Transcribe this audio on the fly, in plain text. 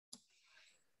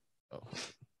Oh.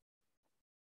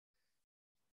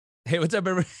 Hey, what's up,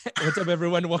 what's up,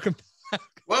 everyone? Welcome back.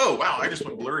 Whoa, wow, I just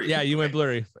went blurry. Yeah, you went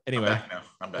blurry. Anyway, I'm back now.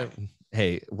 I'm back.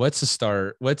 Hey, what's a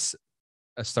start of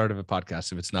a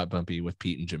podcast if it's not bumpy with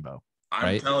Pete and Jimbo? I'm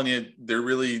right? telling you, they're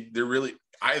really.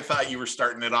 I thought you were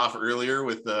starting it off earlier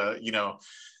with what'd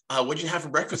you have for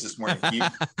breakfast this morning, Pete?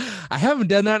 I haven't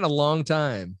done that in a long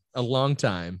time.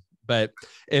 But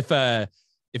if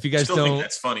you guys still don't, think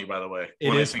that's funny, by the way.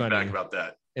 It is funny. Back about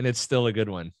that, and it's still a good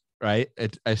one, right?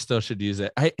 I still should use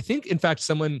it. I think, in fact,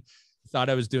 someone thought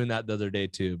I was doing that the other day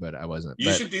too, but I wasn't.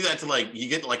 You should do that to you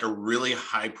get a really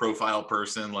high profile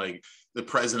person, like the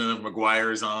president of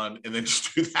McGuire's on, and then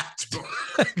just do that to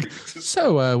him.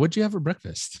 So, what'd you have for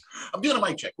breakfast? I'm doing a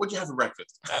mic check. What'd you have for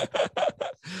breakfast?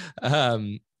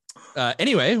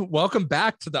 Anyway, welcome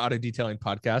back to the Auto Detailing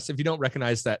Podcast. If you don't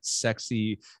recognize that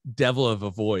sexy devil of a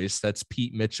voice, that's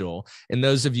Pete Mitchell. And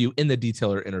those of you in the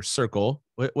Detailer Inner Circle,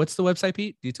 what's the website,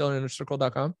 Pete?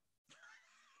 DetailerInnerCircle.com.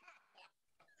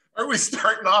 Are we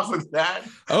starting off with that?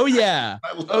 Oh, yeah.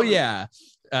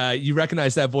 You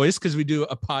recognize that voice because we do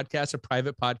a podcast, a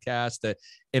private podcast, the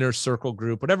Inner Circle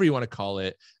group, whatever you want to call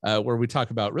it, where we talk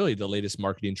about really the latest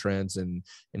marketing trends and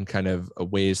kind of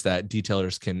ways that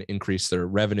detailers can increase their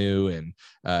revenue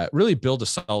and really build a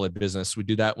solid business. We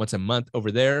do that once a month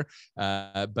over there.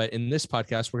 But in this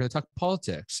podcast, we're going to talk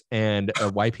politics and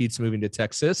why Pete's moving to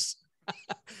Texas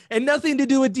and nothing to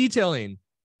do with detailing.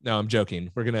 No, I'm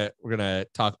joking. We're gonna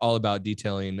talk all about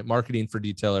detailing, marketing for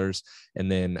detailers,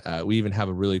 and then we even have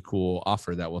a really cool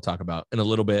offer that we'll talk about in a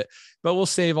little bit. But we'll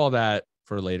save all that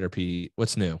for later. Pete,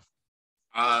 what's new?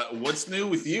 What's new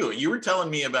with you? You were telling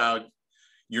me about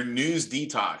your news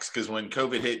detox because when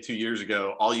COVID hit 2 years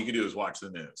ago, all you could do is watch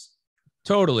the news.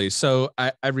 Totally. So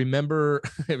I remember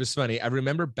it was funny. I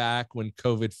remember back when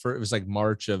COVID it was like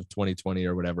March of 2020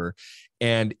 or whatever.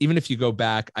 And even if you go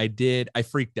back, I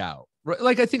freaked out.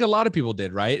 Like I think a lot of people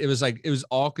did, right? It was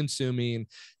all consuming.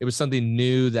 It was something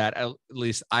new that at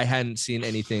least I hadn't seen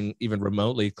anything even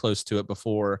remotely close to it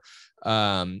before.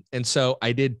 And so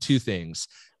I did two things.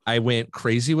 I went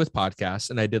crazy with podcasts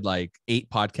and I did like 8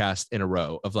 podcasts in a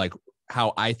row of like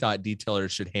how I thought detailers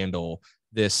should handle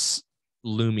this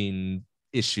looming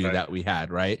issue that we had.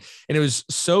 Right. And it was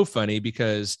so funny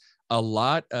because a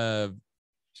lot of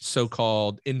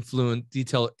so-called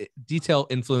detail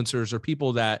influencers or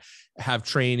people that have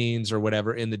trainings or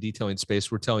whatever in the detailing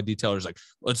space were telling detailers like,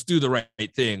 let's do the right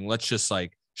thing. Let's just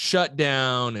like shut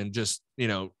down and just,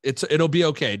 it'll be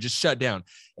okay. Just shut down.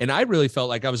 And I really felt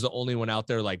like I was the only one out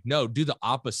there like, no, do the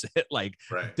opposite, like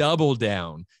double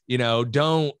down,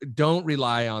 don't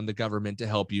rely on the government to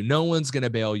help you. No one's going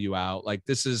to bail you out. Like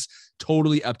this is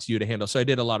totally up to you to handle. So I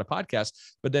did a lot of podcasts,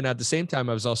 but then at the same time,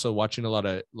 I was also watching a lot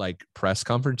of like press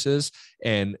conferences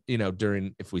and,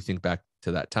 if we think back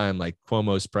to that time, like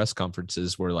Cuomo's press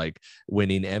conferences were like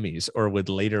winning Emmys or would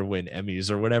later win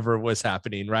Emmys or whatever was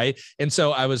happening. Right. And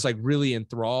so I was like really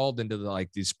enthralled into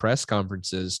these press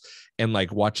conferences and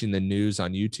like watching the news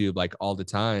on YouTube, like all the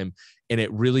time. And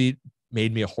it really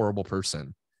made me a horrible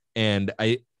person. And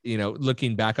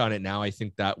looking back on it now, I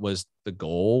think that was the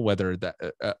goal, whether that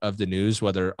of the news,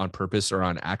 whether on purpose or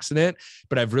on accident,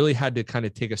 but I've really had to kind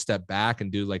of take a step back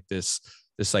and do like this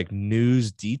like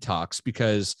news detox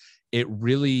because it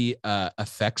really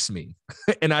affects me.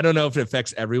 And I don't know if it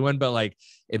affects everyone, but like,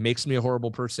 it makes me a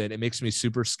horrible person. It makes me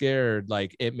super scared.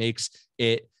 Like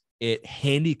it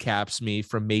handicaps me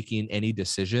from making any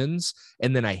decisions.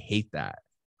 And then I hate that.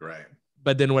 Right.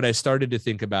 But then what I started to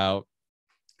think about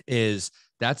is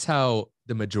that's how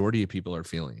the majority of people are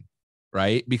feeling,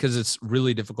 right? Because it's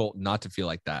really difficult not to feel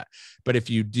like that. But if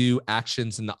you do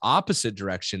actions in the opposite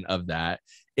direction of that,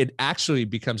 it actually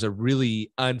becomes a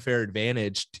really unfair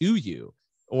advantage to you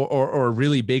or a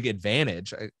really big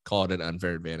advantage. I call it an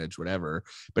unfair advantage, whatever,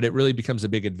 but it really becomes a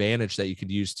big advantage that you could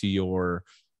use to your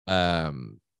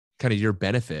kind of your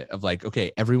benefit of like,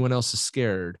 okay, everyone else is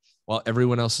scared. While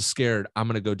everyone else is scared, I'm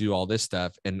going to go do all this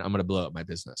stuff and I'm going to blow up my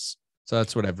business. So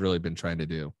that's what I've really been trying to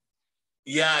do.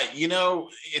 Yeah.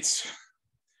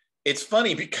 It's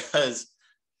funny because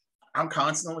I'm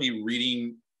constantly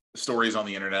reading stories on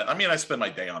the internet. I mean, I spend my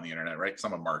day on the internet, right? Because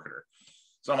I'm a marketer.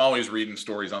 So I'm always reading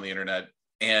stories on the internet.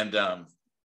 And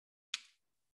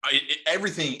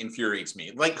everything infuriates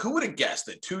me. Like, who would have guessed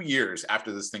that 2 years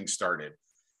after this thing started,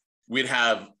 we'd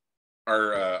have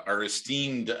our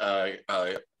esteemed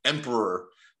emperor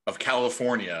of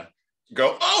California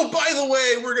go, oh, by the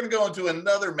way, we're going to go into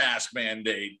another mask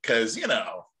mandate because,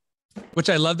 Which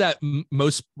I love that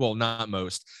not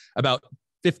most, about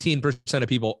 15% of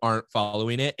people aren't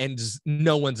following it and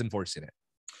no one's enforcing it.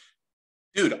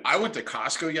 Dude, I went to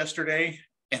Costco yesterday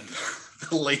and the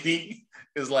the lady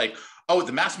is like, oh,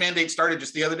 the mask mandate started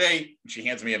just the other day. She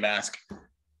hands me a mask.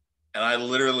 And I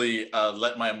literally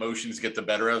let my emotions get the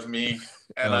better of me.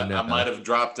 And Oh, no. I might have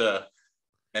dropped an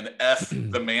F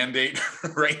the mandate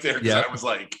right there. Because I was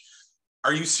like,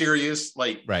 are you serious?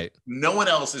 Like, right. No one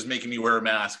else is making me wear a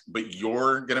mask, but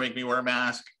you're going to make me wear a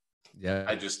mask.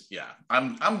 Yeah.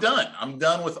 I'm done. I'm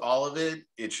done with all of it.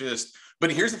 It's just,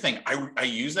 but here's the thing. I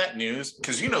use that news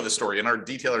because you know the story in our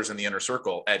detailers in the inner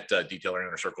circle at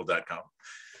detailerin.circle.com.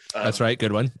 That's right.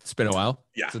 Good one. It's been a while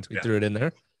since we threw it in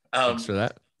there. Thanks for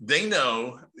that. They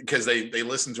know because they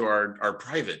listen to our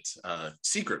private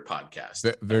secret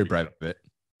podcast. Very private.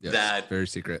 Yes, that very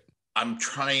secret. I'm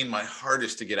trying my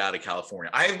hardest to get out of California.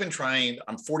 I have been trying.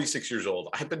 I'm 46 years old.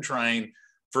 I've been trying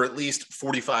for at least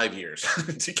 45 years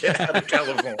to get out of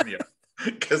California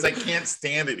because I can't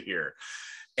stand it here.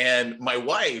 And my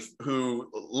wife, who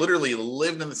literally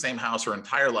lived in the same house her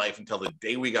entire life until the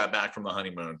day we got back from the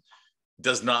honeymoon,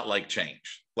 does not like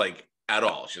change, like at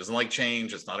all. She doesn't like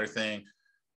change. It's not her thing.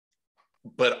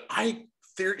 But I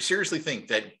seriously think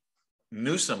that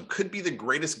Newsom could be the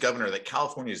greatest governor that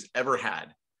California's ever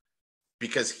had,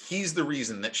 because he's the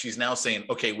reason that she's now saying,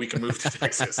 okay, we can move to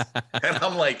Texas. And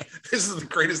I'm like, this is the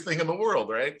greatest thing in the world,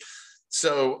 right?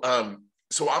 So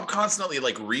I'm constantly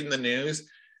like reading the news,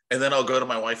 and then I'll go to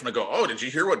my wife and I go, oh, did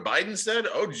you hear what Biden said?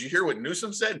 Oh, did you hear what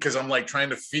Newsom said? Because I'm like trying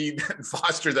to feed and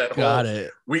foster that Got whole,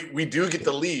 it. We do get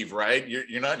to leave, right?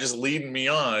 You're not just leading me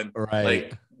on. Right.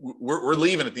 Like we're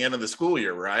leaving at the end of the school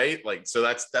year, right? Like, so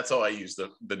that's how I use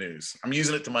the news. I'm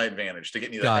using it to my advantage to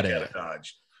get me the heck out of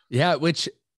Dodge. Yeah, which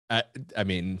I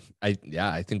mean, I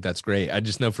think that's great. I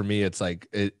just know for me, it's like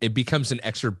it becomes an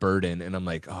extra burden, and I'm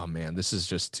like, oh man, this is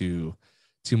just too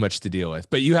much to deal with.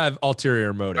 But you have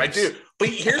ulterior motives. I do. But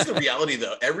here's the reality,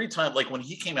 though. Every time, like when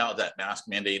he came out with that mask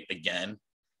mandate again,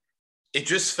 it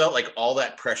just felt like all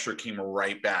that pressure came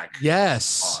right back.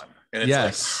 Yes. On. And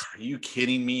it's like, are you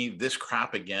kidding me? This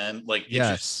crap again? Like, it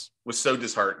just was so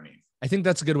disheartening. I think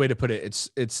that's a good way to put it.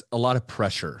 It's a lot of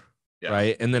pressure. Yeah.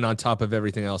 Right. And then on top of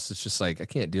everything else, it's just like, I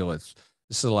can't deal with this.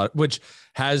 Is a lot, which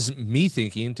has me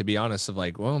thinking, to be honest, of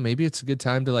like, well, maybe it's a good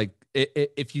time to like,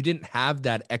 if you didn't have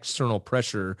that external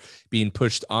pressure being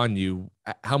pushed on you,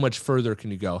 how much further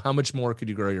can you go? How much more could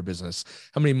you grow your business?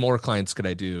 How many more clients could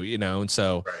I do? You know? And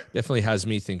so definitely has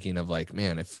me thinking of like,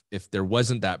 man, if there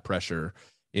wasn't that pressure,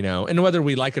 you know, and whether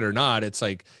we like it or not, it's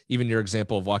like even your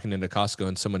example of walking into Costco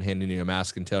and someone handing you a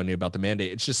mask and telling you about the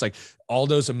mandate. It's just like all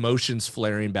those emotions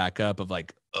flaring back up of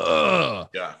like,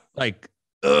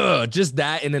 just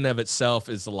that in and of itself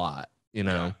is a lot, you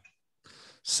know? Yeah.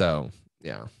 So,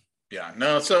 yeah. Yeah,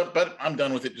 no. So, but I'm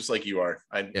done with it. Just like you are.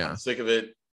 I'm sick of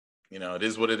it. You know, it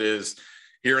is what it is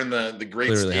here in the great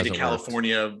Clearly state of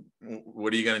California.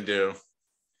 What are you going to do?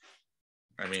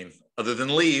 I mean, other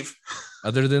than leave.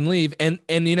 And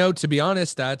you know, to be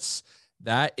honest,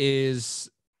 that is,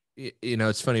 you know,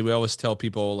 it's funny. We always tell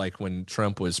people like when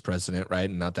Trump was president, right?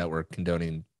 And not that we're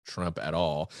condoning Trump at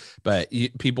all, but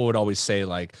people would always say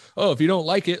like, oh, if you don't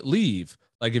like it, leave.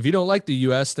 Like, if you don't like the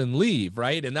US, then leave.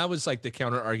 Right. And that was like the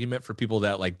counter argument for people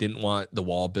that like didn't want the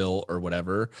wall bill or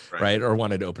whatever. Right. Or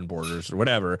wanted open borders or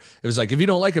whatever. It was like, if you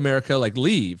don't like America, like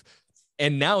leave.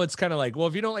 And now it's kind of like, well,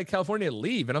 if you don't like California,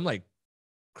 leave. And I'm like,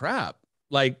 crap.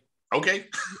 Like, okay,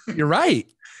 you're right.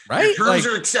 Right. Your terms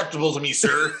are acceptable to me,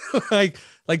 sir. like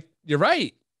you're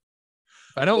right.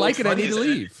 If I don't like it, I need to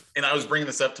leave. And I was bringing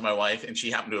this up to my wife, and she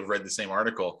happened to have read the same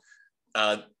article.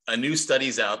 A new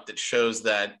study's out that shows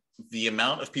that the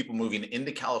amount of people moving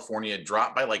into California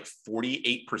dropped by like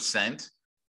 48%.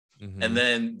 Mm-hmm. And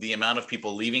then the amount of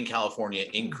people leaving California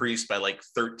increased by like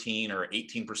 13 or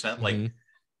 18%. Mm-hmm. Like,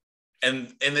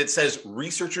 and it says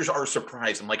researchers are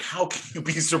surprised. I'm like, how can you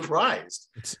be surprised?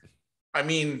 I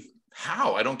mean,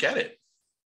 how? I don't get it.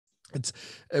 It's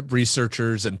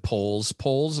researchers and polls.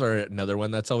 Polls are another one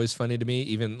that's always funny to me.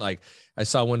 Even like I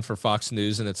saw one for Fox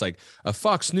News, and it's like a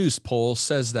Fox News poll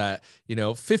says that, you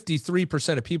know,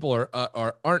 53% of people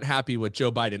aren't happy with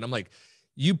Joe Biden. I'm like,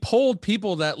 you polled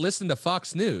people that listen to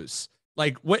Fox News.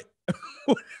 Like, what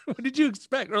what did you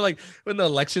expect? Or like when the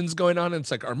election's going on, and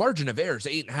it's like our margin of error is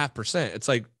 8.5%. It's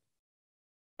like,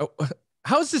 oh,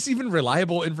 how is this even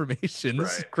reliable information?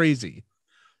 This is crazy.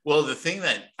 Well, the thing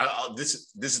that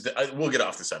we'll get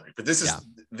off the subject, but this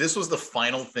was the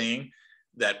final thing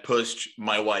that pushed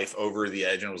my wife over the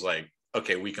edge and was like,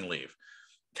 okay, we can leave.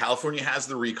 California has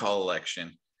the recall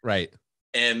election. Right.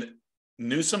 And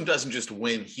Newsom doesn't just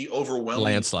win, he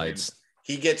overwhelmingly landslides.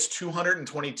 He gets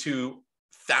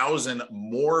 222,000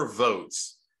 more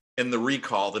votes in the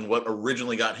recall than what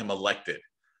originally got him elected.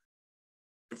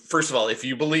 First of all, if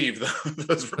you believe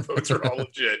those votes are all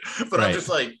legit, but I'm just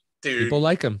like, Dude, People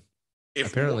like him,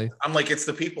 if apparently. I'm like, it's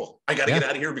the people. I got to Yeah. get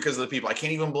out of here because of the people. I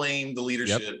can't even blame the Yep.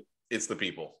 leadership. It's the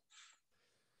people.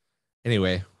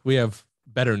 Anyway, we have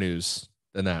better news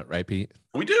than that, right, Pete?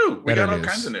 We do. We Better got all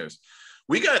kinds news. of news.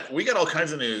 We got all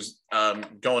kinds of news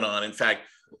going on. In fact,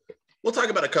 we'll talk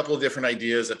about a couple of different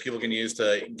ideas that people can use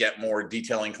to get more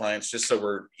detailing clients, just so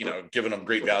we're, giving them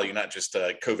great value, not just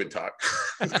COVID talk.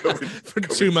 For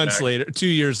COVID 2 months snack. later, 2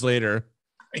 years later.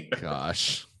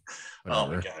 Gosh. Oh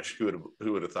my Whatever. gosh, who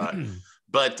would have thought?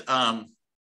 But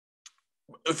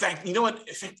in fact, you know what?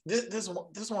 In fact, this is one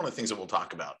of the things that we'll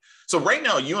talk about. So right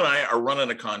now, you and I are running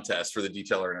a contest for the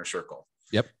Detailer Inner Circle.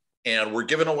 Yep. And we're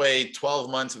giving away 12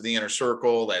 months of the Inner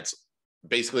Circle. That's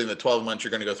basically in the 12 months,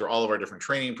 you're going to go through all of our different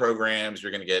training programs.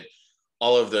 You're going to get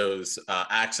all of those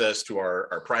access to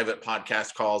our private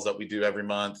podcast calls that we do every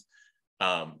month,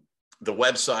 the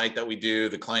website that we do,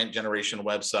 the client generation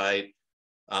website,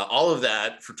 all of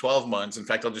that for 12 months. In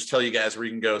fact, I'll just tell you guys where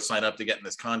you can go sign up to get in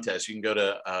this contest. You can go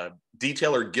to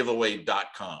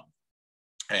detailergiveaway.com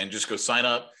and just go sign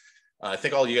up. I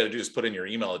think all you got to do is put in your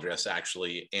email address,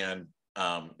 actually. And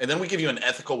then we give you an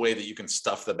ethical way that you can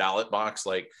stuff the ballot box.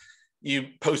 Like, you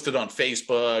post it on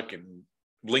Facebook and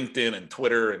LinkedIn and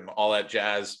Twitter and all that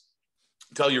jazz.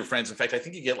 Tell your friends. In fact, I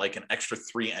think you get like an extra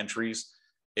 3 entries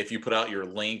if you put out your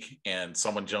link and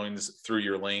someone joins through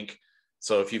your link.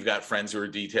 So if you've got friends who are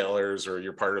detailers, or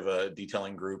you're part of a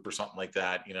detailing group or something like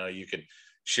that, you could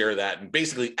share that and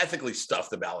basically ethically stuff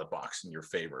the ballot box in your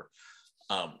favor.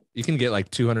 You can get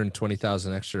like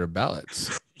 220,000 extra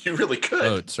ballots. You really could.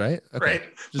 Votes, right? Okay. Right.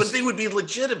 But they would be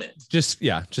legitimate. Just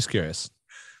curious.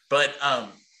 But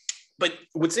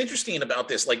what's interesting about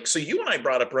this, like, so you and I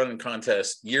brought up running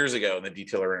contests years ago in the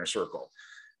Detailer Inner Circle.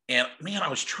 And man, I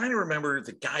was trying to remember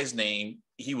the guy's name.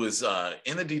 He was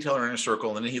in the Detailer Inner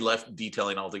Circle, and then he left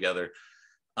detailing altogether.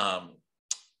 But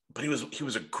he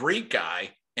was a great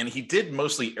guy, and he did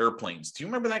mostly airplanes. Do you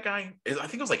remember that guy? I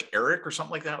think it was like Eric or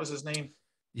something like that was his name.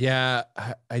 Yeah,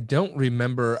 I don't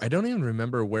remember. I don't even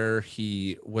remember where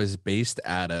he was based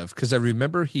out of, because I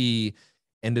remember he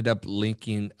ended up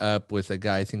linking up with a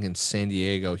guy, I think in San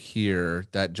Diego here,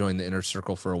 that joined the Inner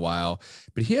Circle for a while.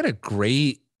 But he had a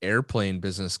great airplane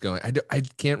business going. I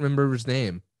can't remember his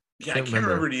name. Yeah, I can't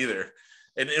remember it either.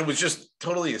 And it was just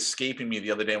totally escaping me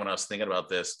the other day when I was thinking about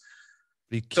this.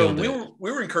 So we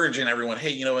were encouraging everyone,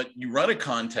 hey, you know what? You run a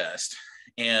contest,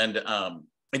 and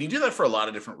you do that for a lot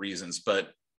of different reasons.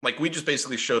 But like, we just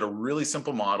basically showed a really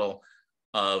simple model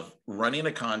of running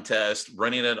a contest,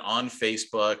 running it on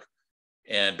Facebook,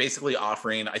 and basically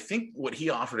offering, I think what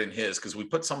he offered in his, because we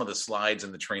put some of the slides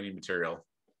in the training material,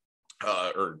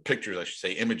 or pictures, I should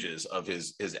say, images of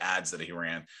his ads that he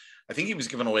ran. I think he was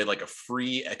giving away like a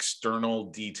free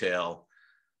external detail.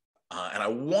 And I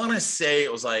want to say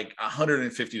it was like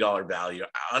 $150 value.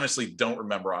 I honestly don't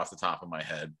remember off the top of my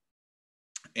head.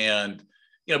 And,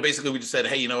 basically we just said,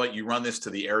 hey, you know what? You run this to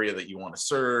the area that you want to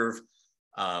serve.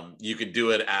 You could do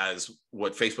it as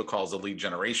what Facebook calls a lead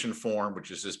generation form,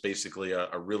 which is just basically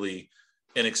a really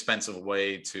inexpensive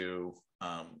way to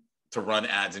run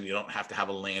ads, and you don't have to have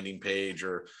a landing page,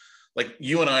 or like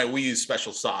you and I, we use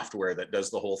special software that does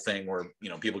the whole thing where,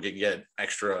 people can get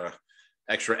extra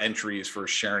entries for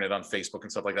sharing it on Facebook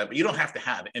and stuff like that. But you don't have to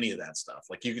have any of that stuff.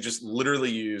 Like, you could just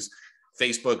literally use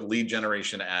Facebook lead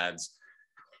generation ads.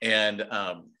 And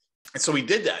so we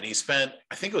did that. He spent,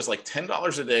 I think it was like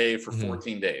 $10 a day for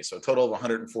 14 days. So a total of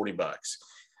 $140.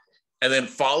 And then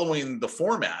following the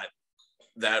format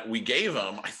that we gave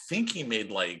him, I think he made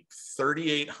like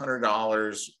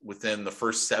 $3,800 within the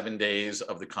first 7 days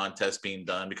of the contest being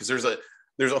done, because there's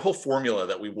a whole formula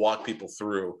that we walk people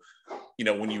through.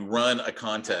 When you run a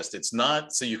contest, it's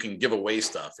not so you can give away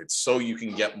stuff. It's so you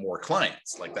can get more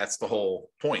clients. Like, that's the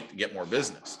whole point, to get more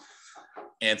business.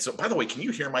 And so, by the way, can you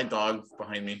hear my dog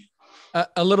behind me?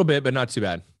 A little bit, but not too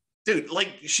bad. Dude, like,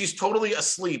 she's totally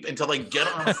asleep until I get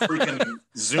on a freaking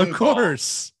Zoom of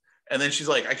course. Call. And then she's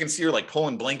like, I can see her like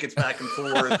pulling blankets back and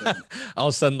forth. And all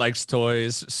of a sudden, likes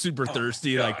toys, super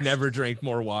thirsty, like never drank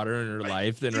more water in her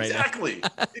life than right now.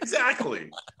 Exactly.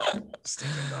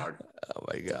 Stinking dog. Oh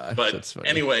my gosh. But that's funny.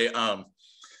 Anyway,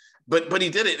 but he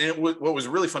did it. And what was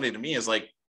really funny to me is, like,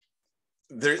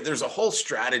 there's a whole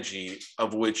strategy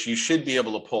of which you should be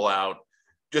able to pull out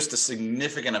just a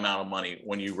significant amount of money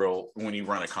when you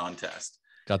run a contest.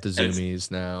 Got the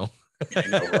zoomies now. I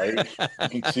know, right?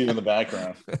 You can see it in the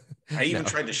background. I even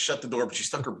tried to shut the door, but she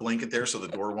stuck her blanket there so the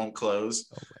door won't close.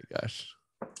 Oh my gosh.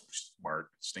 Smart,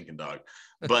 stinking dog.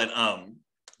 But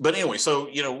anyway, so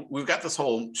we've got this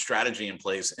whole strategy in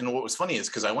place. And what was funny is,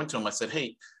 because I went to him, I said,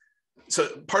 hey, So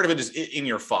part of it is in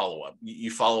your follow-up.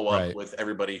 You follow up Right. with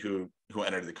everybody who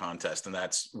entered the contest, and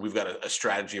we've got a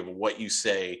strategy of what you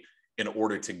say in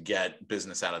order to get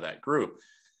business out of that group.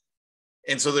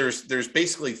 And so there's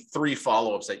basically 3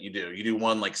 follow-ups that you do. You do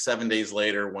one like 7 days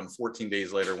later, one 14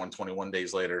 days later, one 21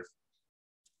 days later.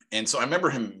 And so I remember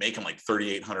him making like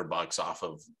 $3,800 off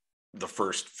of the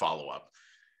first follow-up.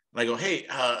 And I go, hey,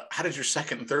 how did your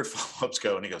second and third follow-ups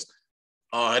go? And he goes,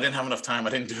 oh, I didn't have enough time. I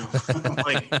didn't do them. I'm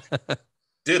like,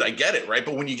 dude, I get it, right?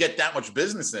 But when you get that much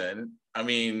business in, I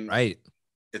mean, Right.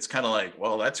 It's kind of like,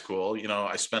 well, that's cool.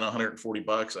 I spent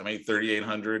 $140. I made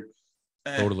 3,800.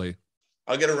 Totally.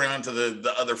 I'll get around to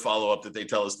the other follow-up that they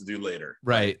tell us to do later.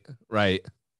 Right.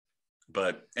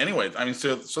 But anyway, I mean,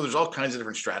 so there's all kinds of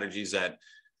different strategies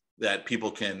that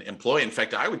people can employ. In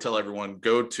fact, I would tell everyone,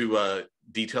 go to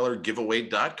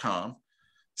detailergiveaway.com,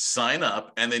 sign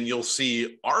up, and then you'll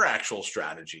see our actual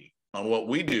strategy on what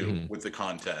we do with the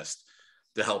contest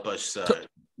to help us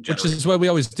which is what we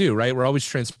always do, right? We're always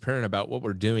transparent about what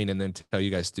we're doing and then tell you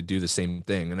guys to do the same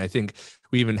thing. And I think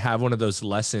we even have one of those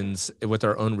lessons with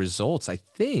our own results, I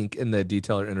think, in the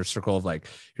Detailer Inner Circle of like,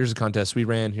 here's a contest we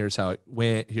ran, here's how it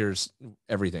went, here's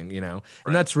everything, and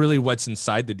that's really what's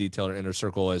inside the Detailer Inner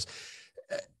Circle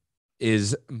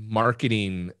is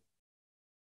marketing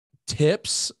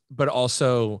tips, but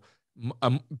also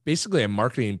basically a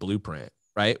marketing blueprint,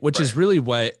 right? Which is really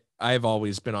what I've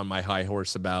always been on my high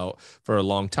horse about for a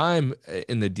long time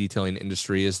in the detailing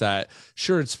industry, is that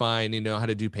sure, it's fine, you know how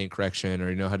to do paint correction,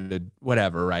 or you know how to do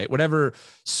whatever, right? Whatever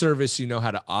service you know how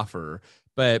to offer,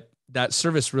 but that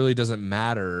service really doesn't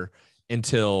matter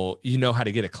until you know how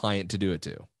to get a client to do it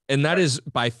too. And that is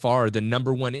by far the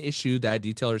number one issue that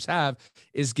detailers have,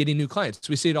 is getting new clients.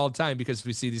 We see it all the time because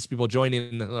we see these people joining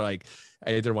and they're like,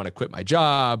 I either want to quit my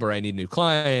job or I need new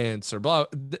clients or blah.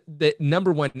 The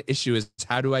number one issue is,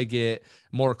 how do I get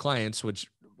more clients? Which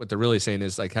what they're really saying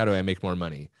is like, how do I make more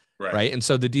money? Right. And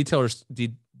so the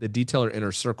detailer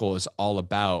inner circle is all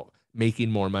about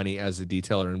making more money as a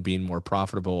detailer and being more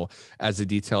profitable as a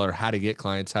detailer, how to get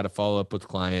clients, how to follow up with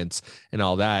clients and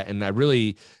all that. And I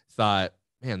really thought,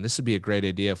 man, this would be a great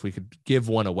idea if we could give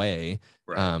one away,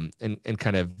 and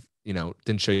kind of,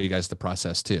 then show you guys the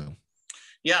process too.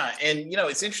 Yeah. And,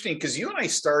 it's interesting because you and I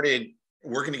started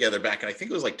working together back in, I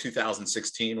think it was like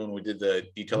 2016 when we did the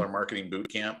detailer marketing boot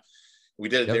camp. We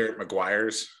did it there at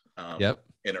McGuire's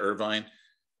in Irvine.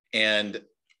 And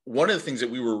one of the things that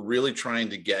we were really trying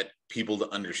to get people to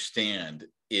understand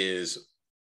is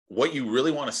what you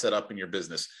really want to set up in your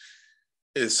business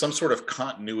is some sort of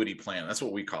continuity plan. That's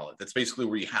what we call it. That's basically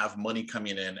where you have money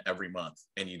coming in every month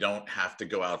and you don't have to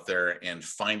go out there and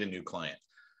find a new client.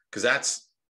 Because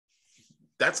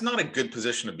that's not a good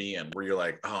position to be in, where you're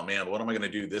like, oh man, what am I going to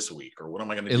do this week? Or what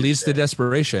am I going to do? It leads to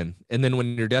desperation. And then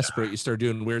when you're desperate, you start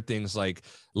doing weird things like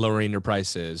lowering your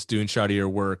prices, doing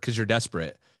shoddier work because you're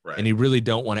desperate. And you really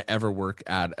don't want to ever work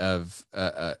out of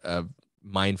a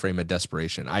mind frame of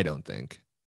desperation, I don't think.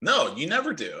 No, you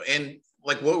never do. And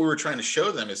like what we were trying to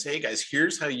show them is, hey guys,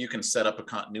 here's how you can set up a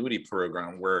continuity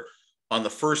program where on the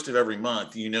first of every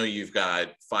month, you've got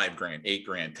 $5,000,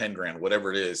 $8,000, $10,000,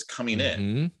 whatever it is coming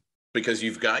in, because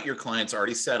you've got your clients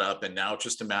already set up. And now it's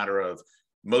just a matter of,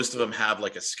 most of them have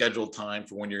like a scheduled time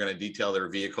for when you're going to detail their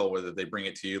vehicle, whether they bring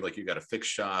it to you, like you got a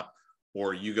fixed shop,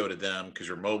 or you go to them because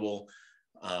you're mobile.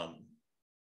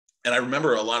 And I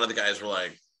remember a lot of the guys were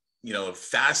like,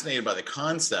 fascinated by the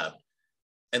concept.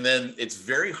 And then it's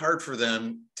very hard for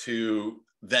them to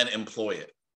then employ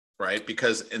it, right?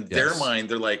 Because in their mind,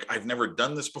 they're like, I've never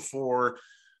done this before.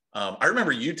 I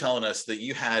remember you telling us that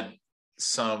you had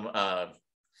some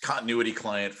continuity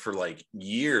client for like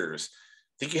years.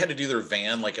 I think you had to do their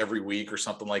van like every week or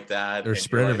something like that. Their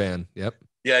Sprinter van. Yep.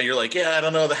 Yeah, you're like, yeah, I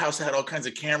don't know. The house had all kinds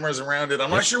of cameras around it. I'm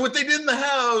not sure what they did in the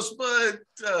house,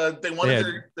 but they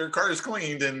wanted their cars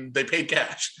cleaned and they paid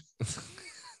cash.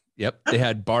 Yep. They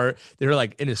had they were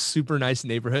like in a super nice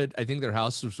neighborhood. I think their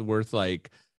house was worth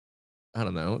like, I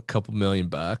don't know, a couple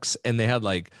 $1,000,000. And they had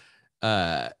like,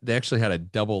 they actually had a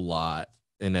double lot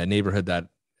in a neighborhood that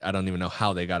I don't even know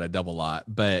how they got a double lot,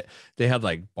 but they had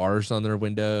like bars on their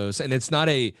windows, and it's not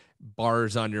a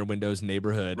bars on your windows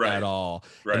neighborhood at all.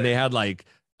 And they had like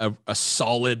a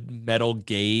solid metal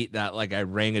gate that like I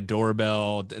rang a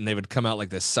doorbell and they would come out like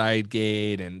the side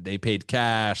gate and they paid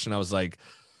cash. And I was like,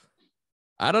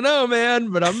 I don't know,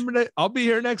 man, but I'll be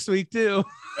here next week too.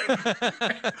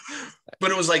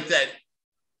 But it was like that.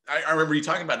 I remember you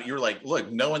talking about it. You were like,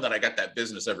 look, knowing that I got that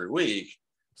business every week.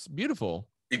 It's beautiful.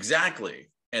 Exactly.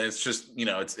 And it's just,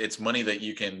 it's money that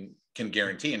you can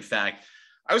guarantee. In fact,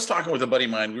 I was talking with a buddy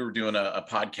of mine. We were doing a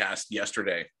podcast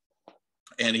yesterday,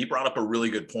 and he brought up a really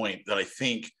good point that I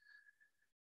think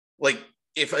like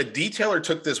if a detailer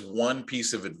took this one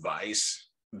piece of advice,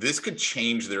 this could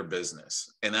change their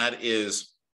business. And that is,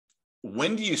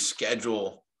 when do you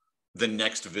schedule the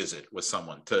next visit with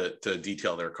someone to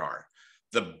detail their car?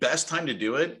 The best time to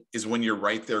do it is when you're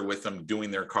right there with them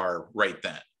doing their car right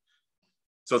then.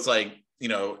 So it's like, you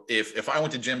know, if I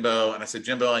went to Jimbo and I said,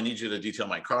 Jimbo, I need you to detail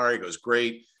my car. He goes,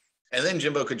 great. And then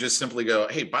Jimbo could just simply go,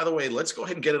 hey, by the way, let's go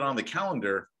ahead and get it on the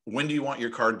calendar. When do you want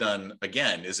your car done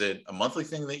again? Is it a monthly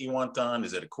thing that you want done?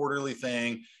 Is it a quarterly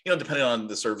thing? You know, depending on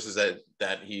the services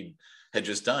that he had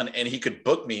just done. And he could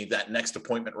book me that next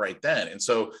appointment right then. And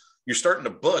so you're starting to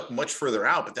book much further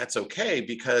out, but that's okay,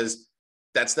 because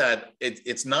that's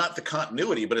it's not the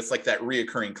continuity, but it's like that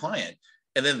reoccurring client.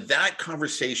 And then that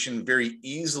conversation very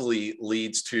easily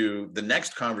leads to the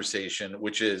next conversation,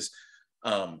 which is,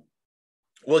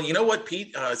 well, you know what,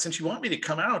 Pete, since you want me to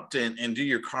come out and do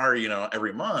your car, you know,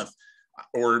 every month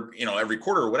or, you know, every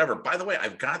quarter or whatever, by the way,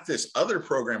 I've got this other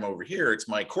program over here. It's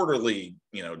my quarterly,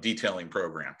 you know, detailing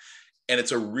program. And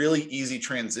it's a really easy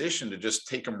transition to just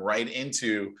take them right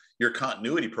into your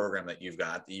continuity program that you've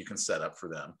got that you can set up for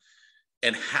them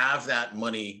and have that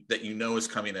money that you know is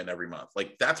coming in every month.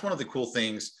 Like, that's one of the cool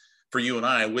things for you and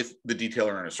I with the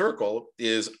Detailer Inner Circle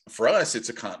is, for us, it's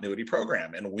a continuity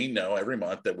program. And we know every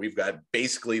month that we've got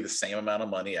basically the same amount of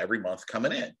money every month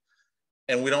coming in.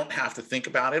 And we don't have to think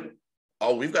about it.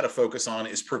 All we've got to focus on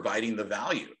is providing the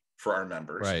value for our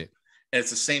members. Right. And it's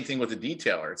the same thing with the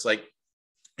detailer. It's like,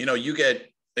 you know, you get,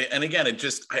 and again,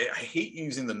 I hate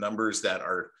using the numbers that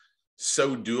are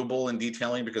so doable in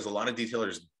detailing, because a lot of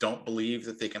detailers don't believe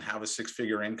that they can have a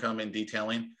 6-figure income in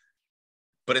detailing,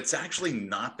 but it's actually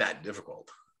not that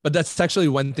difficult. But that's actually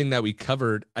one thing that we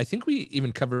covered. I think we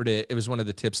even covered it. It was one of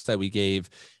the tips that we gave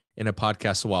in a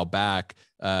podcast a while back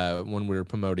when we were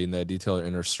promoting the Detailer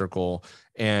Inner Circle.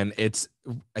 And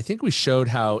I think we showed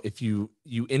how if you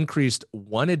increased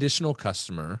one additional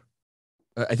customer,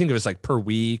 I think it was like per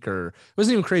week, or it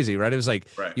wasn't even crazy, right? It was like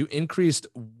you increased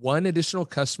one additional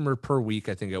customer per week,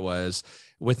 I think it was,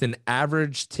 with an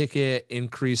average ticket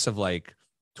increase of like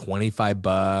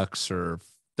 $25 or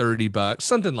 $30,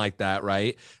 something like that,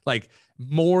 right? Like,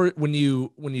 more when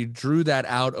you drew that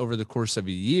out over the course of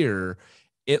a year,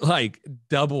 it like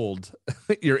doubled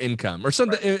your income or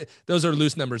something. Right. Those are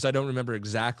loose numbers. I don't remember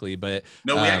exactly, but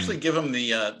no, we actually give them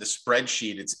the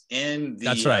spreadsheet. It's in the,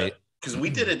 that's right. Because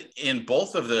we did it in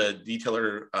both of the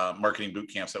detailer marketing boot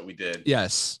camps that we did.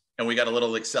 Yes. And we got a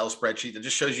little Excel spreadsheet that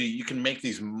just shows you can make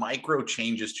these micro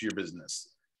changes to your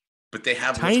business, but they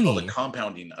have what's called a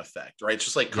compounding effect, right? It's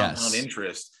just like compound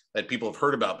interest that people have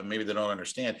heard about, but maybe they don't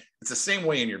understand. It's the same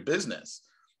way in your business.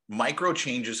 Micro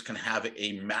changes can have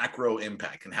a macro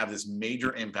impact, can have this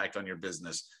major impact on your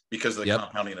business because of the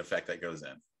compounding effect that goes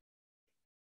in.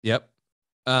 Yep.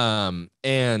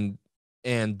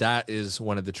 And that is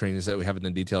one of the trainings that we have in the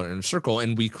Detailer Inner Circle.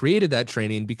 And we created that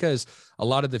training because a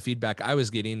lot of the feedback I was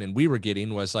getting and we were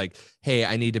getting was like, hey,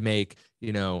 I need to make,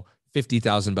 you know,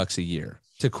 $50,000 a year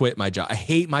to quit my job. I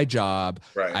hate my job.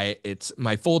 Right. It's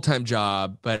my full-time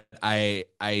job, but I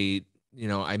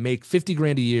make 50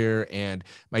 grand a year, and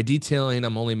my detailing,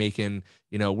 I'm only making,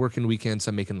 you know, working weekends,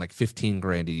 I'm making like 15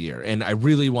 grand a year. And I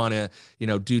really want to, you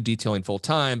know, do detailing full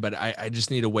time, but I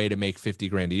just need a way to make 50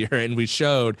 grand a year. And we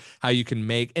showed how you can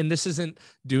make, and this isn't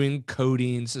doing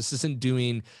coatings. This isn't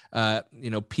doing,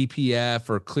 PPF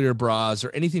or clear bras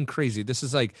or anything crazy. This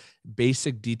is like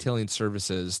basic detailing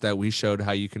services that we showed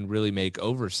how you can really make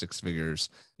over 6 figures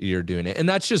a year doing it. And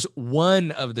that's just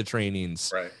one of the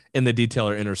trainings in the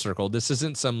Detailer Inner Circle. This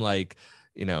isn't some like,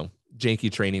 you know,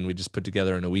 janky training we just put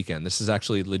together in a weekend. This is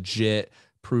actually legit,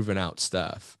 proven out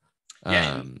stuff.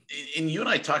 Yeah, and you and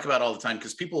I talk about all the time,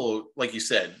 because people, like you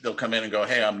said, they'll come in and go,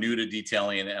 hey, I'm new to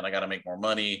detailing and I got to make more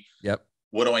money. Yep.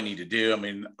 What do I need to do? I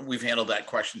mean, we've handled that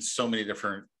question so many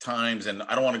different times, and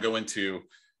I don't want to go into,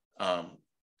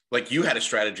 like, you had a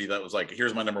strategy that was like,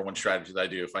 here's my number one strategy that I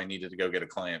do if I needed to go get a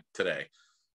client today.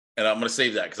 And I'm going to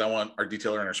save that because I want our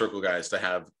Detailer Inner Circle guys to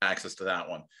have access to that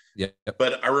one. Yeah.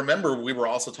 But I remember we were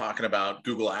also talking about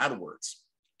Google AdWords,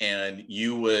 and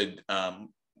you would,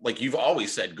 like you've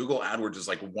always said, Google AdWords is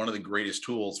like one of the greatest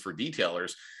tools for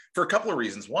detailers for a couple of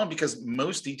reasons. One, because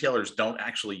most detailers don't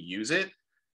actually use it.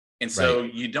 And so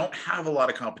you don't have a lot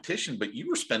of competition, but you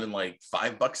were spending like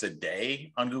 $5 a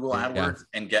day on Google AdWords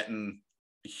and getting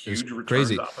huge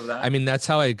returns off of that. I mean, that's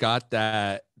how I got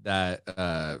that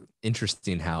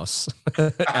interesting house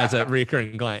as a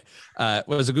recurring client,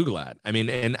 was a Google ad. I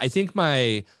mean, and I think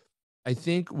my I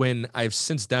think when I've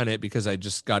since done it because I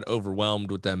just got overwhelmed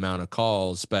with the amount of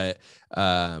calls, but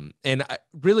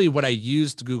really what I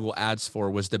used Google Ads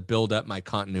for was to build up my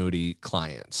continuity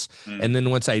clients. Mm, And then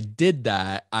once I did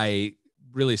that, I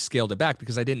really scaled it back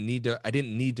because I didn't need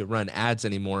to run ads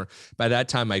anymore. By that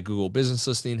time my Google business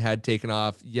listing had taken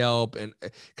off, Yelp, and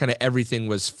kind of everything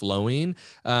was flowing.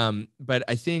 But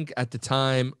I think at the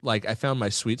time, like I found my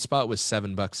sweet spot was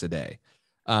 $7 a day.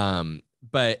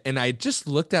 And I just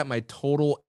looked at my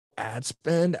total ad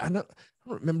spend. I don't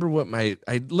remember what I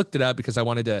looked it up because I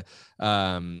wanted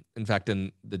to, in fact,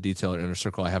 in the Detailer Inner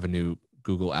Circle, I have a new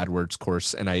Google AdWords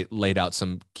course, and I laid out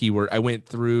some keyword. I went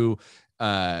through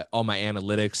all my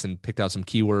analytics and picked out some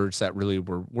keywords that really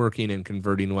were working and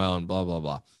converting well and blah, blah,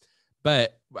 blah.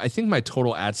 But I think my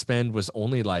total ad spend was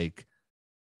only like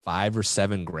 5 or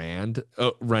 7 grand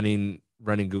running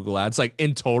Google ads, like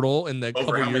in total in the over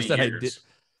couple how years many that I did. years?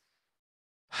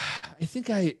 I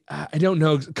think I don't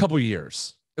know, a couple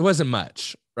years. It wasn't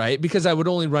much, right? Because I would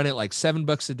only run it like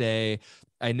 $7 a day.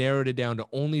 I narrowed it down to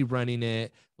only running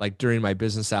it like during my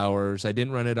business hours. I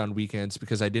didn't run it on weekends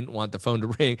because I didn't want the phone to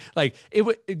ring. Like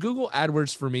Google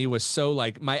AdWords for me was so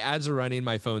like my ads are running,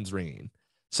 my phone's ringing.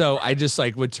 So I Right. just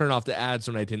like would turn off the ads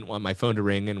when I didn't want my phone to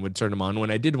ring and would turn them on when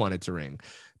I did want it to ring.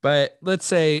 But let's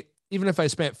say even if I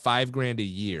spent 5 grand a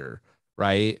year,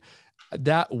 right?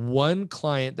 That one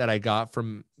client that I got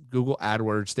from Google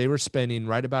AdWords, they were spending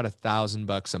right about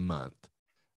 $1,000 a month.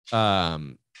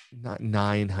 Not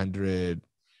 900,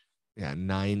 yeah,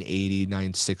 980,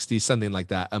 960, something like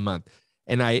that a month.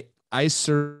 And I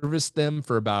serviced them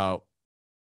for about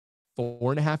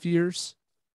 4.5 years.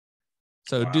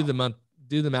 So Wow. do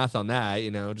the math on that,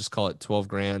 just call it 12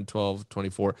 grand, 12,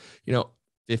 24,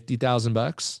 50,000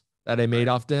 bucks that I made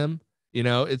Right. off them.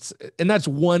 And that's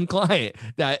one client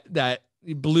that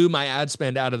blew my ad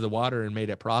spend out of the water and made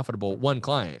it profitable. One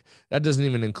client. That doesn't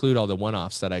even include all the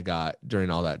one-offs that I got during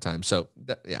all that time. So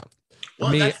yeah, for Well,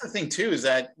 and me, that's the thing too, is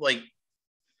that like,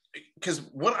 because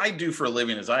what I do for a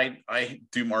living is I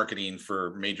do marketing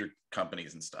for major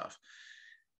companies and stuff.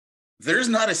 There's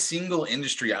not a single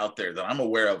industry out there that I'm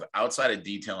aware of outside of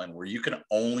detailing where you can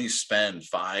only spend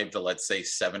 5 to, let's say,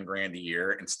 7 grand a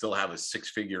year and still have a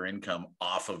 6-figure income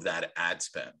off of that ad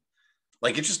spend.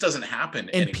 Like, it just doesn't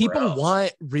happen and anywhere people else.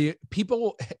 want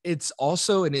people. It's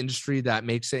also an industry that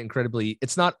makes it incredibly.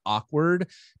 It's not awkward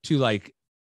to like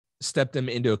step them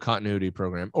into a continuity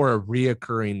program or a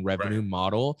reoccurring Right. revenue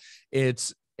model.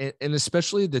 It's and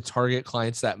especially the target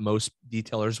clients that most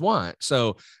detailers want.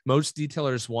 So most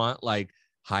detailers want like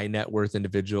high net worth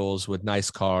individuals with nice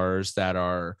cars that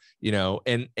are,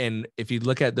 and if you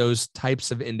look at those types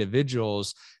of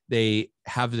individuals, they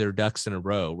have their ducks in a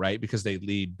row, right? Because they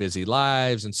lead busy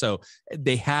lives. And so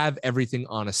they have everything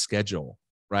on a schedule,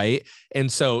 right?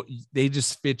 And so they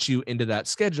just fit you into that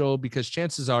schedule because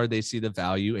chances are they see the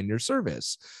value in your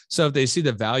service. So if they see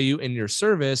the value in your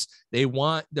service, they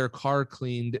want their car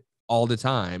cleaned all the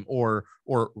time or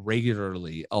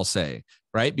regularly, I'll say,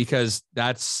 right? Because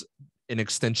that's an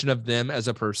extension of them as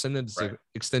a person. It's Right. an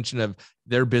extension of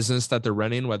their business that they're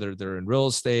running, whether they're in real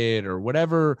estate or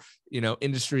whatever,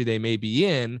 industry they may be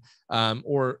in,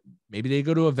 or maybe they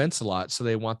go to events a lot. So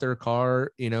they want their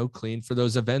car, clean for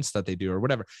those events that they do or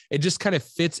whatever. It just kind of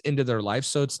fits into their life.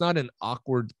 So it's not an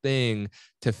awkward thing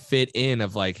to fit in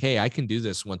of like, hey, I can do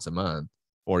this once a month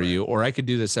for Right. you, or I could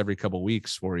do this every couple of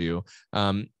weeks for you.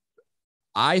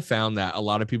 I found that a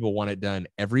lot of people want it done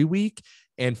every week.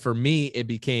 And for me, it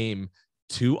became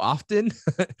too often.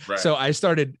 Right. So I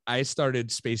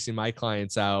started spacing my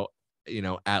clients out,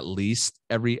 at least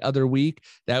every other week.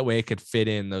 That way I could fit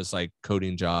in those like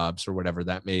coding jobs or whatever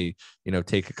that may,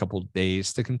 take a couple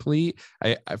days to complete.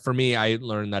 For me, I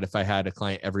learned that if I had a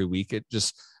client every week,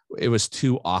 it was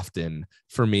too often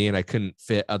for me and I couldn't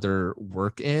fit other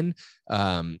work in.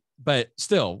 But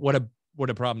still, what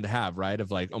a problem to have, right?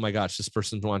 Of like, oh my gosh, this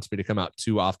person wants me to come out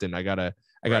too often. I gotta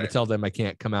Right. tell them I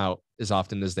can't come out as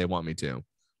often as they want me to.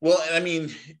 Well, and I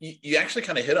mean, you actually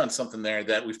kind of hit on something there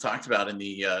that we've talked about in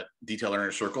the Detailer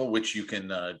Inner Circle, which you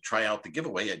can try out the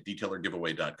giveaway at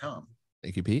detailergiveaway.com.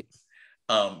 Thank you, Pete.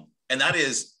 And that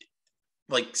is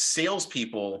like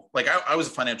salespeople. Like, I was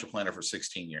a financial planner for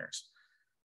 16 years.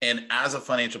 And as a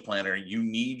financial planner, you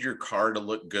need your car to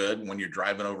look good when you're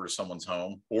driving over to someone's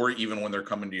home, or even when they're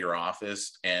coming to your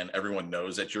office and everyone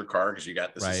knows that's your car because you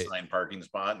got this Right. assigned parking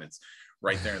spot and it's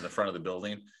right there in the front of the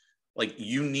building. Like,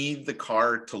 you need the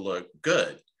car to look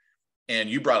good. And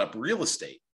you brought up real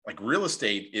estate. Like, real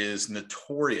estate is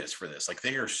notorious for this. Like,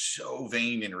 they are so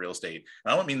vain in real estate.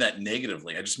 And I don't mean that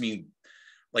negatively. I just mean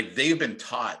like they've been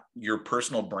taught your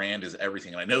personal brand is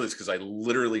everything. And I know this because I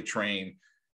literally train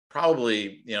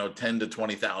probably, 10 to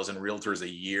 20,000 realtors a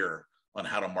year on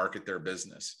how to market their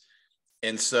business.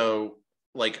 And so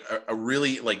like a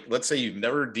really, like, let's say you've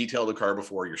never detailed a car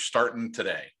before, you're starting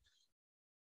today.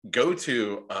 Go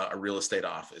to a real estate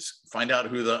office, find out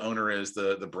who the owner is,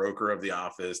 the broker of the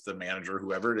office, the manager,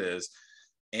 whoever it is,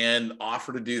 and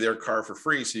offer to do their car for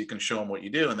free so you can show them what you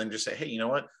do. And then just say, hey, you know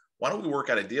what? Why don't we work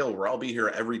out a deal where I'll be here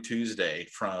every Tuesday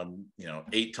from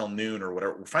 8 till noon or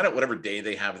whatever. We'll find out whatever day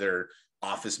they have their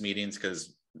office meetings,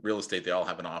 because real estate, they all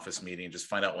have an office meeting. Just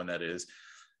find out when that is.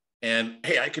 And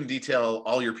hey, I can detail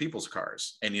all your people's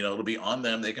cars, and it'll be on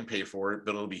them. They can pay for it,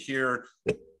 but it'll be here,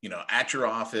 at your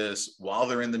office while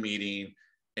they're in the meeting.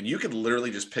 And you could literally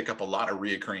just pick up a lot of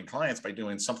reoccurring clients by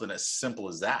doing something as simple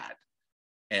as that.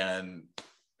 And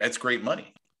that's great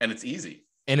money, and it's easy.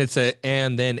 And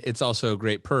then it's also a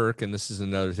great perk. And this is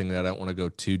another thing that I don't want to go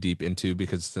too deep into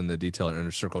because it's in the detail and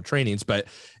inner circle trainings, but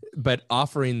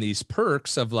offering these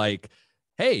perks of like,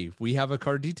 hey, we have a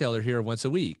car detailer here once a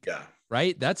week. Yeah.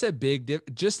 Right. That's a big,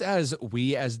 just as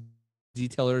we as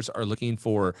detailers are looking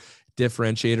for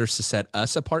differentiators to set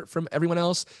us apart from everyone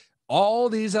else, all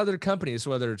these other companies,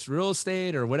 whether it's real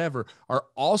estate or whatever, are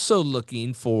also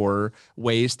looking for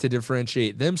ways to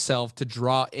differentiate themselves to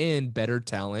draw in better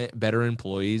talent, better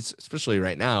employees, especially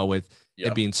right now with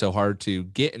it being so hard to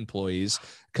get employees.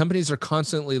 Companies are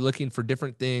constantly looking for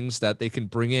different things that they can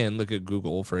bring in. Look at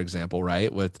Google, for example,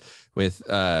 right? With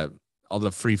all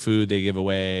the free food they give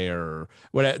away, or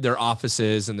what their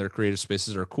offices and their creative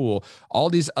spaces are cool. All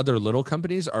these other little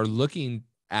companies are looking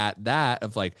at that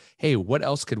of like, hey, what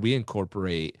else could we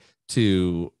incorporate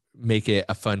to make it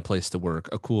a fun place to work,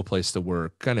 a cool place to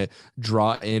work, kind of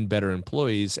draw in better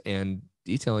employees, and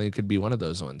detailing could be one of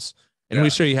those ones. And we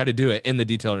show you how to do it in the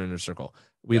Detailer Inner Circle.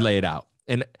 We lay it out,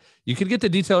 and you can get the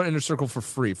Detailer Inner Circle for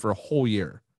free for a whole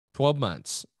year, 12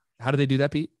 months. How do they do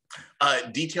that, Pete?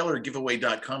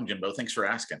 Detailergiveaway.com, Jimbo. Thanks for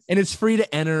asking. And it's free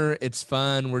to enter. It's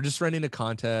fun. We're just running a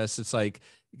contest. It's like,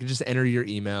 you can just enter your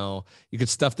email. You could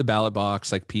stuff the ballot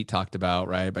box like Pete talked about,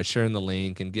 right? By sharing the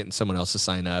link and getting someone else to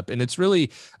sign up. And it's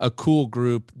really a cool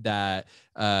group that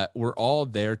we're all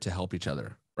there to help each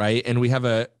other, right? And we have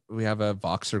a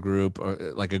Voxer group,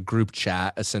 or like a group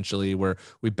chat essentially, where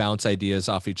we bounce ideas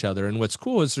off each other. And what's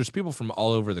cool is there's people from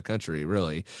all over the country,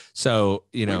 really. So,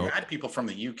 We've had people from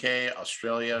the UK,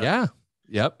 Australia. Yeah.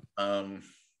 Yep.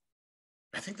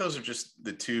 I think those are just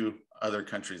the two other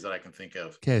countries that I can think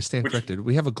of. Okay, I stand corrected.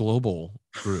 We have a global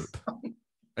group.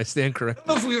 I stand corrected. I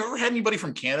don't know if we've ever had anybody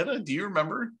from Canada. Do you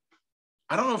remember?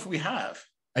 I don't know if we have.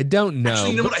 I don't know.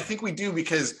 Actually, you know what? I think we do,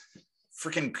 because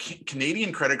freaking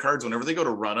Canadian credit cards, whenever they go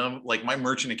to run them, like my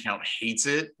merchant account hates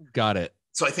it. Got it.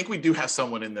 So I think we do have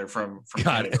someone in there from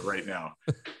Canada right now.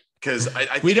 Because I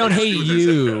think we don't hate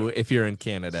you if you're in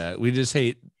Canada. We just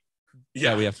hate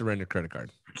that we have to run your credit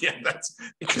card. Yeah, that's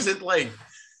because it, like,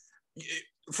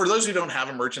 for those who don't have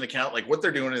a merchant account, like what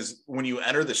they're doing is when you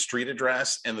enter the street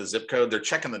address and the zip code, they're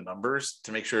checking the numbers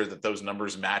to make sure that those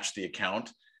numbers match the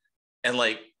account. And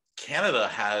like Canada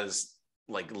has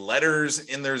like letters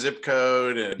in their zip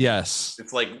code, and yes,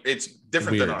 it's like, it's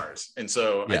different than ours. And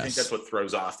so I think that's what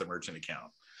throws off the merchant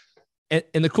account.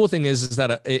 And the cool thing is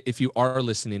that if you are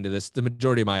listening to this, the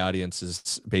majority of my audience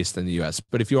is based in the US,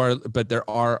 but there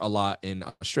are a lot in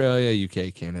Australia,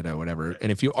 UK, Canada, whatever.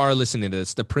 And if you are listening to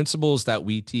this, the principles that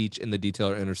we teach in the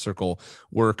Detailer Inner Circle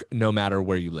work no matter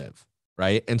where you live.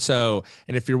 Right. And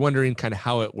if you're wondering kind of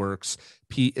how it works,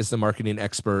 Pete is the marketing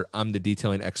expert. I'm the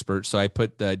detailing expert. So I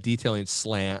put the detailing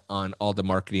slant on all the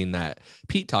marketing that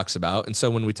Pete talks about. And so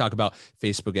when we talk about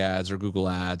Facebook ads or Google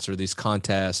ads or these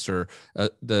contests or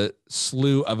the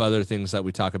slew of other things that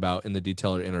we talk about in the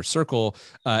Detailer Inner Circle,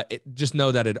 just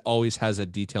know that it always has a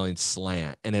detailing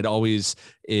slant, and it always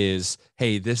is,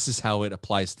 hey, this is how it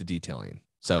applies to detailing.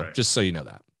 So just so you know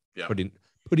that,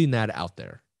 putting that out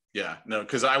there. Yeah, no,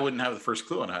 because I wouldn't have the first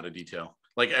clue on how to detail.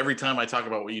 Like every time I talk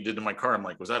about what you did to my car, I'm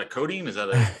like, was that a coating? Is that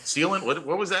a sealant?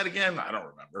 What was that again? I don't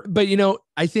remember. But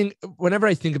I think whenever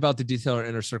I think about the Detailer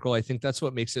Inner Circle, I think that's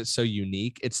what makes it so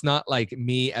unique. It's not like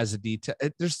me as a detail.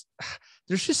 There's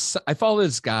just, I follow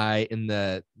this guy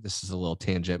this is a little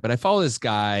tangent, but I follow this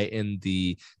guy in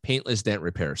the paintless dent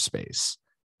repair space,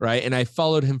 right? And I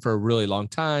followed him for a really long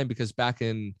time because back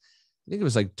in, I think it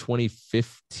was like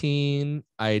 2015,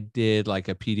 I did like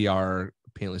a PDR,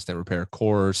 paintless dent repair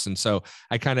course. And so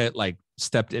I kind of like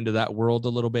stepped into that world a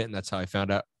little bit. And that's how I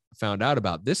found out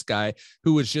about this guy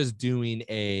who was just doing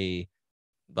a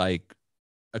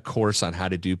course on how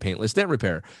to do paintless dent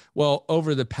repair. Well,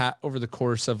 over the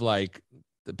course of like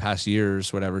the past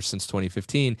years, whatever, since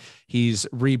 2015, he's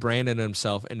rebranded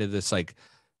himself into this like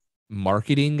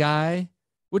marketing guy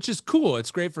which is cool.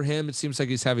 It's great for him. It seems like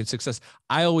he's having success.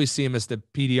 I always see him as the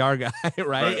PDR guy, right?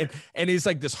 Right. And he's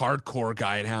like this hardcore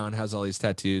guy and how and has all these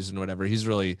tattoos and whatever. He's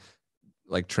really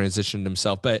like transitioned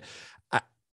himself. But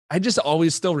I just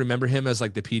always still remember him as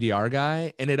like the PDR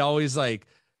guy. And it always like,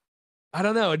 I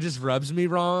don't know, it just rubs me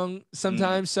wrong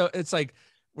sometimes. So it's like,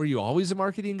 were you always a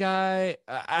marketing guy?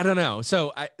 I don't know.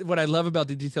 So what I love about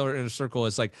the Detailer Inner Circle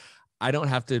is like, I don't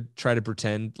have to try to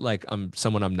pretend like I'm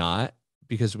someone I'm not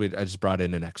because I just brought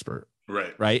in an expert.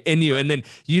 Right. Right. And then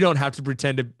you don't have to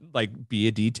pretend to like be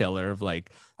a detailer of like,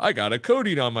 I got a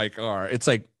coating on my car. It's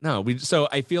like, no, so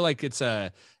I feel like it's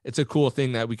a cool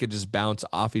thing that we could just bounce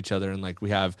off each other. And like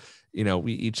we have,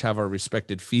 we each have our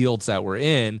respected fields that we're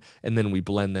in, and then we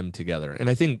blend them together. And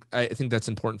I think that's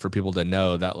important for people to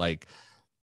know that like,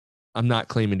 I'm not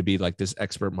claiming to be like this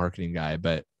expert marketing guy,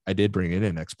 but I did bring in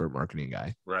an expert marketing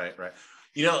guy. Right.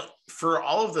 For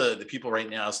all of the people right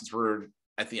now, since we're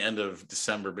at the end of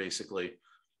December, basically,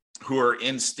 who are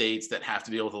in states that have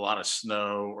to deal with a lot of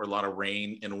snow or a lot of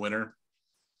rain in winter,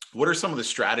 what are some of the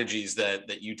strategies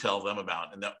that you tell them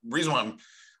about? And the reason why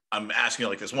I'm asking you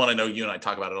like this, one, I know you and I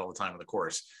talk about it all the time in the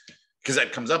course because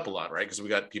that comes up a lot, right? Because we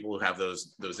got people who have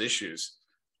those issues.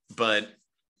 But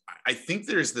I think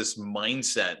there's this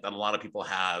mindset that a lot of people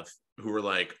have who are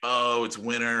like, oh, it's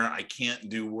winter, I can't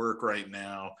do work right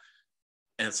now.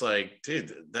 And it's like,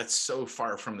 dude, that's so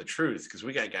far from the truth because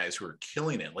we got guys who are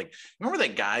killing it. Like, remember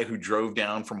that guy who drove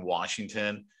down from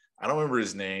Washington? I don't remember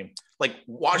his name. Like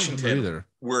Washington,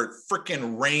 where it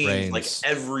freaking rains like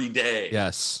every day.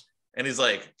 Yes. And he's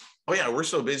like, oh yeah, we're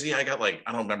so busy. I got like,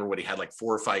 I don't remember what he had, like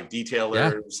 4 or 5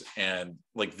 detailers. Yeah. And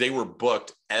like they were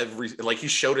booked like he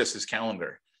showed us his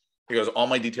calendar. He goes, all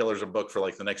my detailers are booked for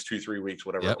like the next 2-3 weeks,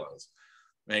 whatever it was.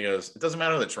 And he goes, it doesn't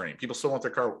matter that it's raining. People still want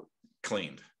their car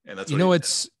cleaned. And that's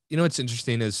what's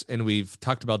interesting is, and we've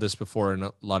talked about this before in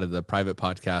a lot of the private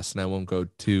podcasts, and I won't go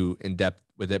too in depth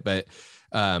with it, but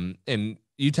and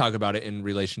you talk about it in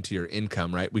relation to your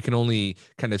income, right? We can only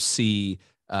kind of see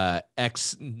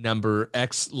X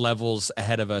levels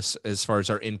ahead of us as far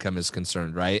as our income is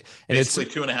concerned, right? And basically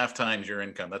it's 2.5 times your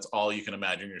income. That's all you can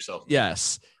imagine yourself.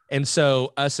 Yes. And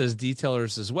so us as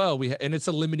detailers as well, and it's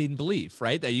a limiting belief,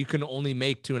 right? That you can only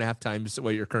make 2.5 times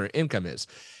what your current income is.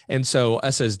 And so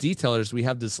us as detailers, we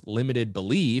have this limited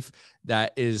belief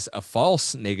that is a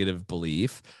false negative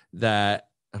belief that,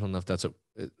 I don't know if that's a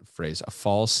phrase, a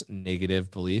false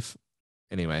negative belief.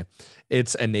 Anyway,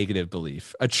 it's a negative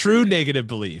belief, a true negative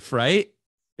belief, right?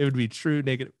 It would be true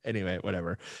negative. Anyway,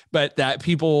 whatever. But that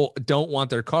people don't want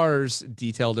their cars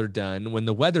detailed or done when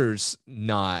the weather's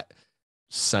not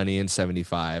sunny and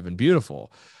 75 and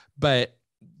beautiful. But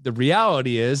the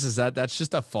reality is that that's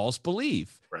just a false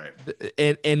belief. Right.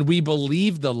 And we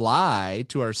believe the lie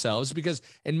to ourselves because,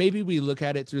 and maybe we look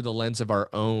at it through the lens of our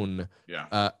own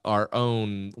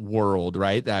world,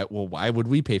 right? That, well, why would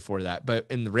we pay for that? But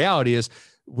in the reality is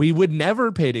we would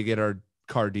never pay to get our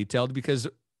car detailed because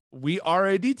we are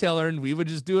a detailer and we would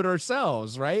just do it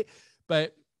ourselves. Right.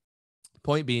 But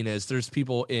point being is there's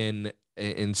people in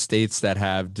states that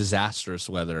have disastrous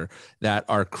weather that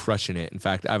are crushing it. In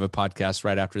fact, I have a podcast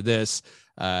right after this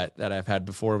that I've had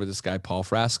before with this guy, Paul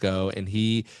Frasco, and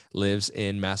he lives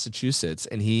in Massachusetts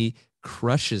and he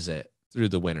crushes it through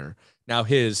the winter. Now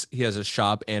he has a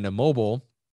shop and a mobile.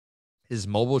 His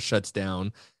mobile shuts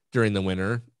down during the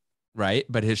winter, right?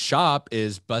 But his shop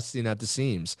is busting at the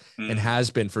seams and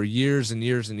has been for years and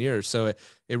years and years. So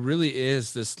it really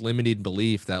is this limited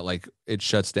belief that like it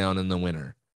shuts down in the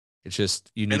winter. It's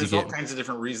just, you need and there's all kinds of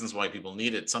different reasons why people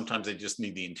need it. Sometimes they just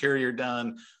need the interior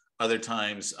done. Other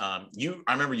times, I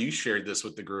remember you shared this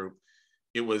with the group.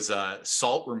 It was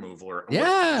salt removal.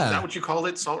 Yeah. Is that what you called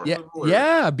it? Salt removal?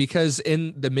 Yeah, because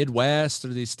in the Midwest or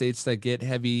these states that get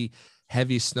heavy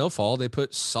snowfall, they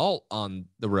put salt on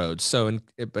the roads. So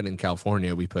but in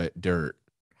California, we put dirt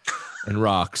and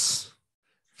rocks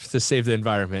to save the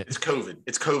environment. It's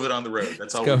COVID on the road.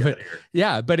 That's all we got here.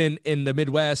 Yeah, but in the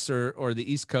Midwest or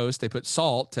the East Coast, they put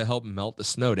salt to help melt the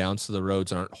snow down so the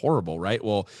roads aren't horrible, right?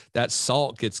 Well, that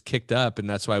salt gets kicked up, and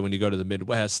that's why when you go to the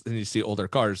Midwest and you see older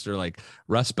cars, they're like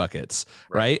rust buckets,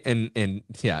 right? And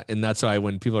that's why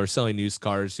when people are selling used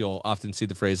cars, you'll often see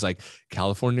the phrase like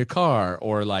California car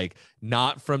or like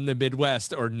not from the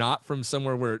Midwest or not from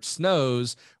somewhere where it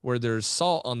snows, where there's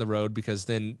salt on the road, because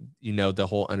then, the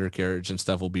whole undercarriage and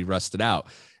stuff will be rusted out.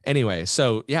 Anyway,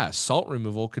 so yeah, salt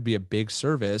removal could be a big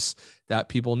service that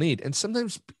people need. And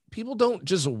sometimes people don't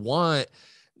just want.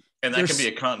 And that can be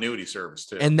a continuity service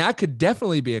too. And that could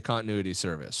definitely be a continuity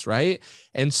service, right?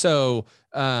 And so,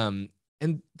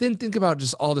 And then think about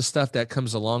just all the stuff that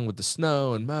comes along with the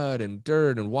snow and mud and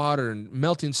dirt and water and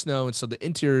melting snow. And so the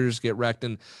interiors get wrecked,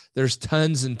 and there's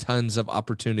tons and tons of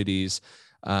opportunities.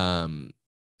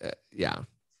 Yeah,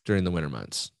 during the winter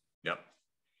months. Yep.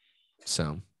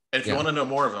 So, and if you want to know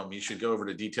more of them, you should go over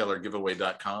to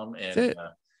detailergiveaway.com and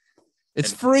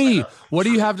it's free. What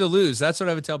do you have to lose? That's what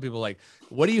I would tell people. Like,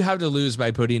 what do you have to lose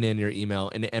by putting in your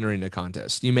email and entering the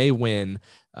contest? You may win,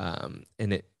 and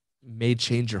it may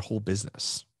change your whole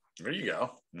business. There you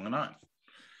go. Why not?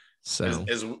 So,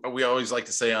 as we always like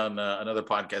to say on another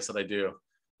podcast that I do,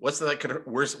 what's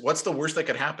the worst that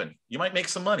could happen? You might make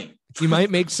some money. You might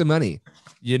make some money.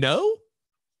 You know?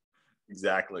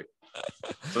 Exactly.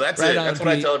 So that's right it. on, That's what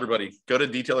Pete. I tell everybody. Go to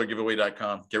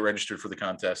detailergiveaway.com. Get registered for the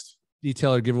contest.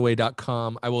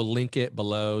 Detailergiveaway.com. I will link it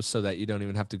below so that you don't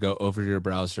even have to go over to your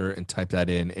browser and type that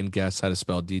in and guess how to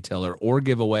spell detailer or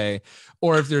giveaway,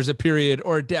 or if there's a period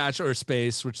or a dash or a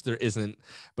space, which there isn't,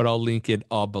 but I'll link it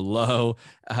all below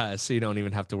so you don't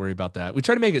even have to worry about that. We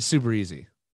try to make it super easy.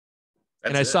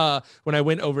 I saw when I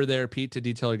went over there, Pete, to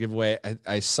Detailer Giveaway,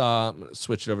 I saw, I'm going to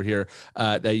switch it over here,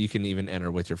 that you can even enter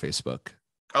with your Facebook.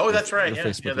 Oh, that's right. Yeah,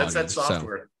 Facebook that's login. that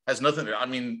software. So. Has nothing to, I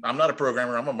mean, I'm not a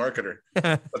programmer. I'm a marketer.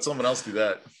 Let someone else do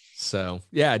that. So,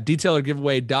 yeah,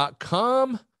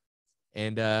 detailergiveaway.com.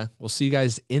 And we'll see you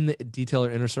guys in the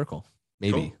Detailer Inner Circle.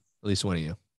 Maybe. Cool. At least one of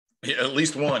you. Yeah, at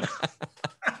least one.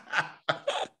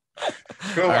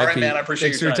 Cool. All right, man. I appreciate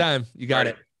Thanks for your time. You got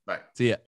it. Bye. See ya.